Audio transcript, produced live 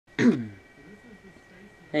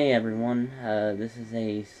Hey everyone, this is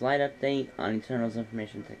a slight update on Eternal's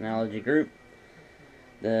Information Technology Group.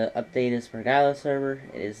 The update is for Gila server.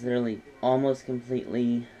 It is literally almost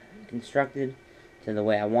completely constructed to the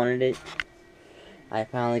way I wanted it. I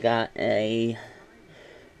finally got a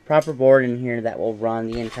proper board in here that will run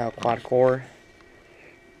the Intel quad core,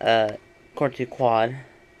 Core 2 quad.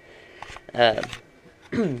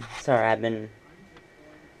 Sorry, I've been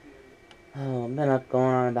up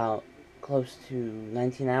going on about close to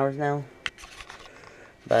 19 hours now.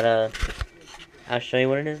 But I'll show you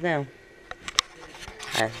what it is now.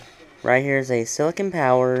 Right here is a Silicon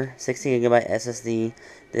Power 60GB SSD.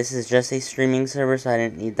 This is just a streaming server, so I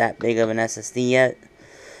didn't need that big of an SSD yet.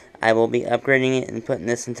 I will be upgrading it and putting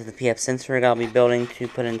this into the PF sensor rig I'll be building to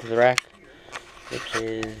put into the rack, which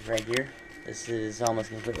is right here. This is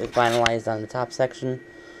almost completely finalized on the top section.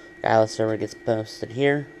 Gila server gets posted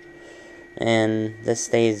here, and this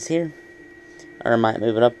stays here. Or I might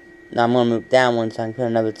move it up. Now I'm going to move down one so I can put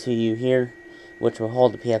another 2U here, which will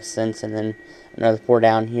hold the PF sense, and then another 4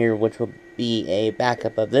 down here, which will be a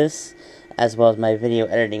backup of this, as well as my video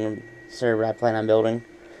editing server I plan on building.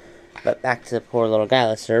 But back to the poor little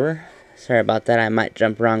Gila server. Sorry about that, I might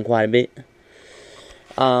jump around quite a bit.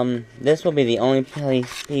 This will be the only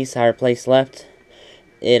piece I replaced left.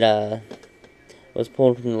 It was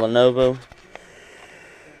pulled from Lenovo.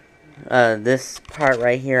 This part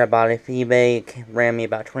right here I bought it off eBay. It ran me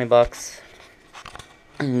about 20 bucks.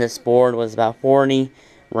 This board was about 40.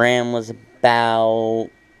 RAM was about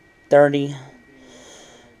 30.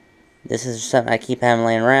 This is something I keep having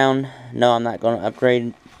laying around. No, I'm not going to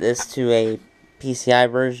upgrade this to a PCIe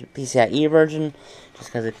version, just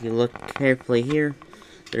because if you look carefully here,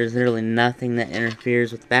 there's literally nothing that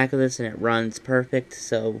interferes with the back of this, and it runs perfect.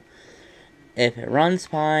 So if it runs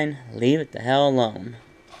fine, leave it the hell alone.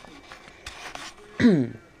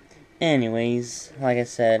 Anyways, like I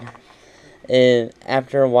said,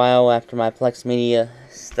 after a while, after my Plex Media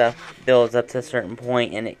stuff builds up to a certain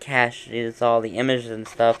point and it caches all the images and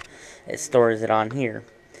stuff, it stores it on here.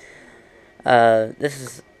 This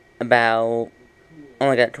is about,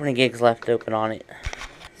 only got 20 gigs left open on it,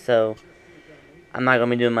 so I'm not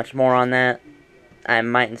going to be doing much more on that. I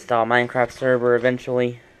might install a Minecraft server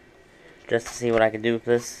eventually, just to see what I can do with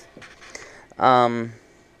this.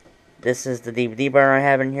 This is the DVD burner I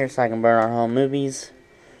have in here so I can burn our home movies.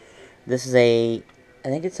 This is I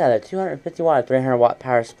think it's either 250 watt or 300 watt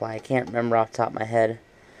power supply. I can't remember off the top of my head.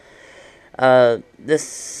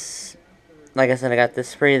 This, like I said, I got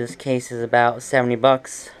this free. This case is about 70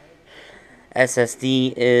 bucks.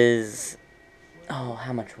 SSD is,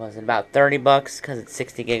 how much was it? About 30 bucks because it's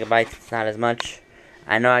 60 gigabytes. It's not as much.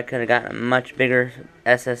 I know I could have gotten a much bigger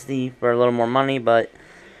SSD for a little more money, but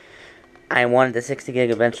I wanted the 60 gig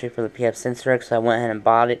eventually for the PF sensor, so I went ahead and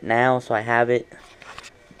bought it now, so I have it.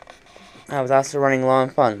 I was also running low on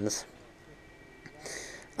funds.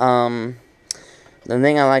 The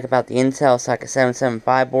thing I like about the Intel Socket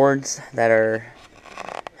 775 boards that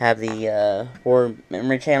have the 4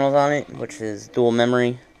 memory channels on it, which is dual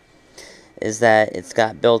memory, is that it's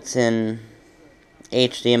got built-in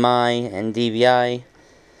HDMI and DVI,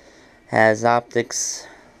 has optics.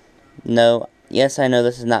 Yes, I know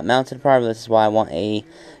this is not mounted properly. This is why I want a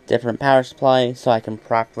different power supply so I can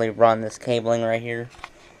properly run this cabling right here.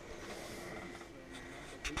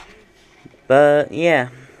 But yeah,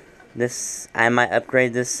 I might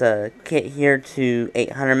upgrade this kit here to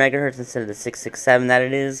 800 megahertz instead of the 667 that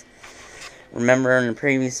it is. Remember in the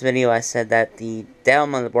previous video I said that the Dell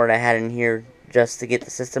motherboard I had in here just to get the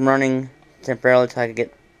system running temporarily so I could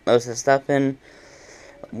get most of the stuff in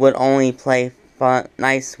would only play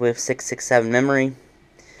nice with 667 memory.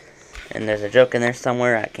 And there's a joke in there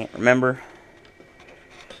somewhere, I can't remember.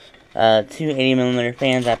 2 80mm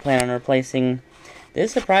fans I plan on replacing.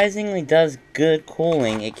 This surprisingly does good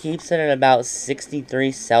cooling. It keeps it at about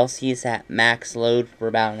 63 Celsius at max load for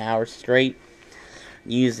about an hour straight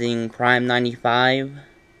using Prime 95.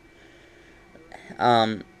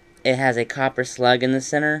 It has a copper slug in the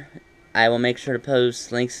center. I will make sure to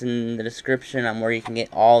post links in the description on where you can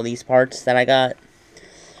get all these parts that I got.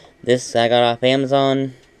 This I got off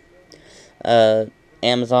Amazon.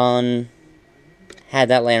 Amazon had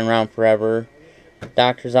that laying around forever.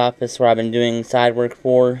 Doctor's office where I've been doing side work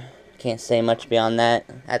for. Can't say much beyond that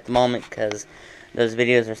at the moment because those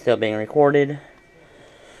videos are still being recorded.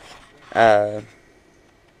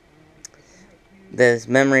 This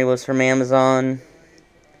memory was from Amazon.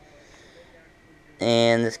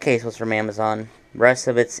 And this case was from Amazon. The rest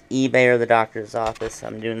of it's eBay or the doctor's office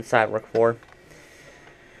I'm doing side work for.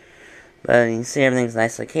 But you can see everything's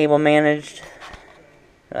nicely cable managed.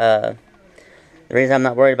 The reason I'm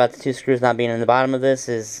not worried about the 2 screws not being in the bottom of this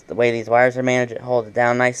is the way these wires are managed. It holds it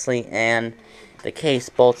down nicely, and the case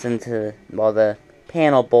bolts into, well, the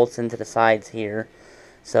panel bolts into the sides here,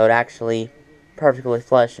 so it actually perfectly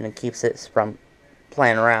flush, and it keeps it from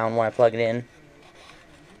playing around when I plug it in.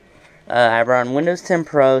 I run Windows 10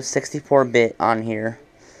 Pro 64-bit on here,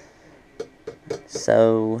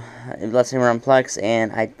 so it lets me run Plex,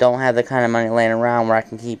 and I don't have the kind of money laying around where I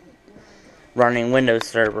can keep running Windows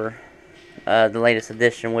Server, the latest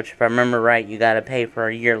edition, which if I remember right, you gotta pay for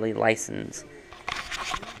a yearly license.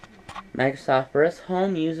 Microsoft, for us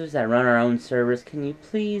home users that run our own servers, can you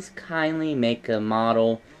please kindly make a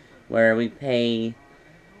model where we pay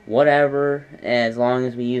whatever as long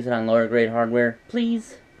as we use it on lower grade hardware,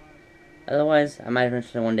 please? Otherwise, I might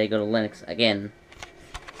eventually one day go to Linux again.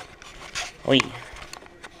 Wait.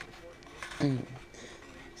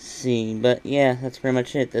 See, but yeah, that's pretty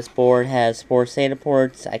much it. This board has 4 SATA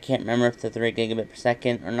ports. I can't remember if they're 3 gigabit per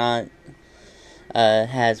second or not. It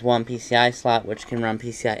has 1 PCI slot, which can run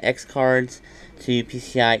PCI X cards, 2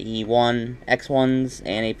 PCIe X1s,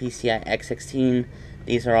 and a PCI X16.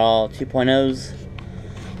 These are all 2.0s.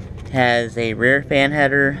 Has a rear fan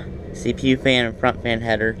header, CPU fan, and front fan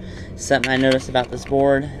header. Something I noticed about this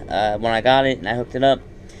board when I got it and I hooked it up,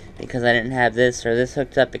 because I didn't have this or this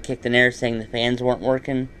hooked up, it kicked an error saying the fans weren't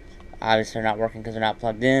working. Obviously they're not working because they're not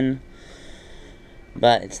plugged in.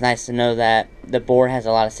 But it's nice to know that the board has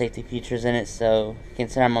a lot of safety features in it, so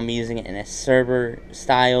considering I'm using it in a server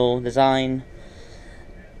style design,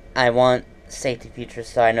 I want safety features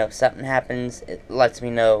so I know if something happens, it lets me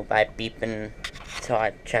know by beeping until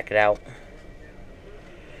I check it out.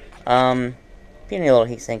 Getting a little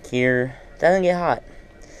heatsink here. Doesn't get hot.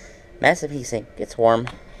 Massive heatsink. Gets warm.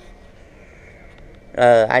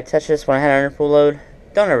 I touched this when I had under full load.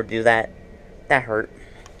 Don't ever do that. That hurt.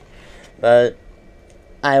 But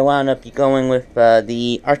I wound up going with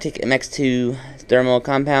the Arctic MX2 thermal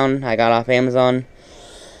compound I got off Amazon.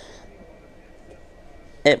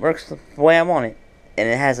 It works the way I want it. And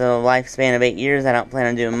it has a lifespan of 8 years. I don't plan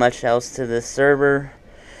on doing much else to this server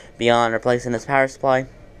beyond replacing this power supply.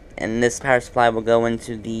 And this power supply will go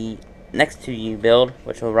into the next 2U build,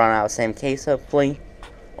 which will run out of the same case hopefully.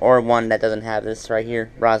 Or one that doesn't have this right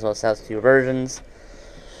here. Roswell sells 2 versions.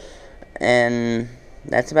 And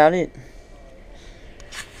that's about it.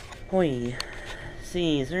 Hoi.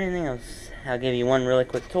 See, is there anything else? I'll give you one really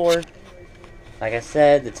quick tour. Like I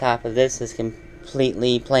said, the top of this is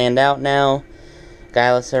completely planned out now.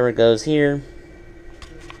 Gila server goes here.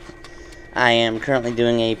 I am currently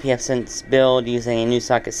doing a pfSense build using a new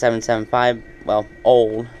socket 775, well,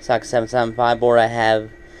 old socket 775 board I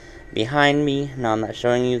have behind me. No, I'm not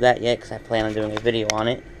showing you that yet because I plan on doing a video on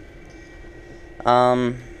it.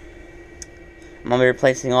 I'm going to be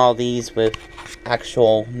replacing all these with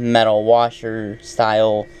actual metal washer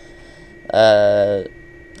style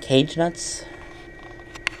cage nuts,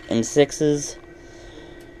 M6s.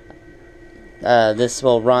 This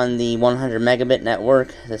will run the 100 megabit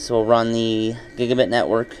network. This will run the gigabit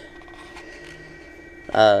network.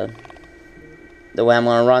 The way I'm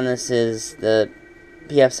going to run this is the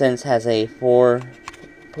pfSense has a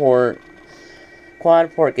 4-port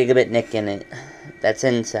quad-port gigabit NIC in it. That's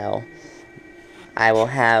in cell. I will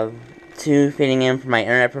have 2 feeding in from my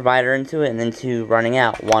internet provider into it, and then 2 running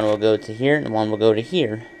out. One will go to here, and one will go to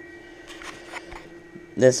here.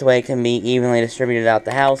 This way it can be evenly distributed out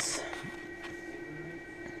the house.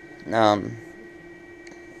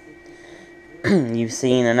 You've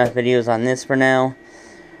seen enough videos on this for now.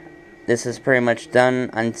 This is pretty much done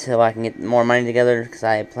until I can get more money together, because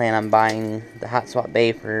I plan on buying the hot swap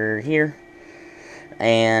bay for here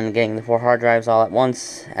and getting the 4 hard drives all at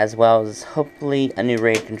once, as well as hopefully a new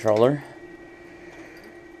RAID controller.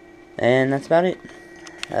 And that's about it.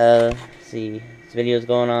 Let's see, this video is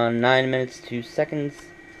going on 9 minutes 2 seconds.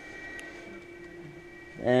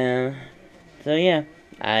 So yeah,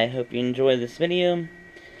 I hope you enjoyed this video.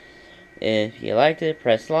 If you liked it,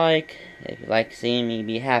 press like. If you like seeing me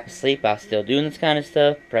be half asleep while still doing this kind of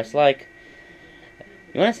stuff, press like.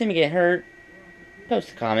 If you want to see me get hurt,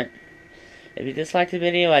 post a comment. If you disliked the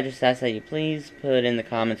video, I just ask that you please put in the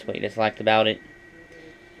comments what you disliked about it.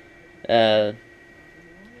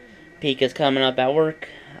 Peak is coming up at work.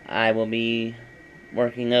 I will be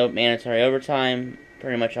working out mandatory overtime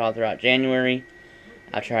pretty much all throughout January.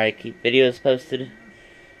 I'll try to keep videos posted.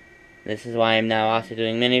 This is why I'm now also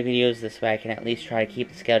doing mini videos. This way I can at least try to keep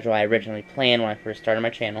the schedule I originally planned when I first started my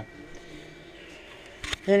channel.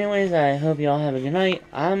 Anyways, I hope you all have a good night.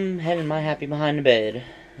 I'm heading my happy behind to bed.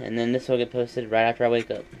 And then this will get posted right after I wake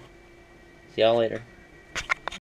up. See y'all later.